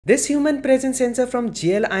This human presence sensor from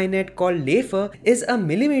GLiNet called LWR is a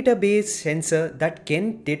millimeter based sensor that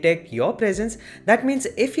can detect your presence. That means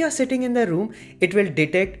if you're sitting in the room, it will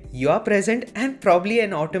detect you're present and probably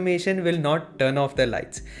an automation will not turn off the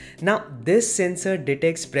lights. Now this sensor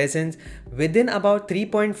detects presence within about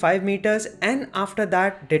 3.5 meters and after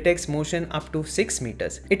that detects motion up to 6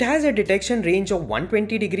 meters. It has a detection range of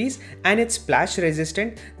 120 degrees and it's splash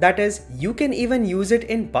resistant. That is, you can even use it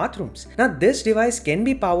in bathrooms. Now this device can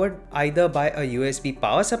be powered either by a USB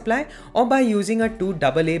power supply or by using a 2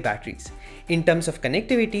 AA batteries. In terms of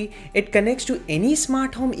connectivity, it connects to any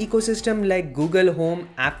smart home ecosystem like Google Home,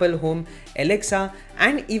 Apple Home, Alexa,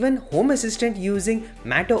 and even Home Assistant using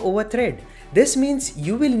Matter over Thread. This means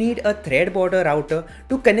you will need a thread border router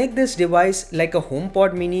to connect this device like a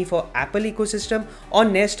HomePod Mini for Apple ecosystem or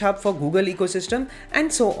Nest Hub for Google ecosystem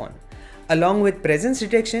and so on. Along with presence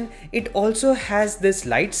detection, it also has this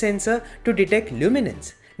light sensor to detect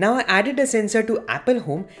luminance. Now I added a sensor to Apple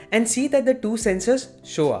Home and see that the two sensors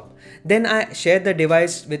show up. Then I shared the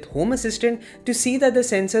device with Home Assistant to see that the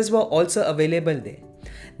sensors were also available there.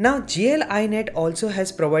 Now GLiNet also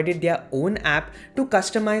has provided their own app to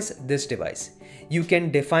customize this device. You can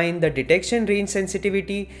define the detection range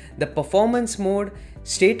sensitivity, the performance mode,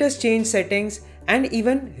 status change settings, and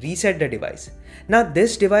even reset the device. Now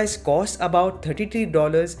this device costs about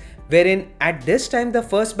 $33, wherein at this time the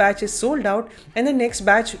first batch is sold out and the next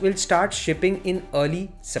batch will start shipping in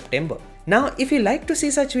early September. Now if you like to see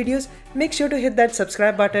such videos, make sure to hit that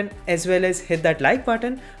subscribe button as well as hit that like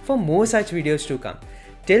button for more such videos to come.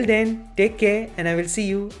 Till then, take care and I will see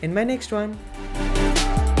you in my next one.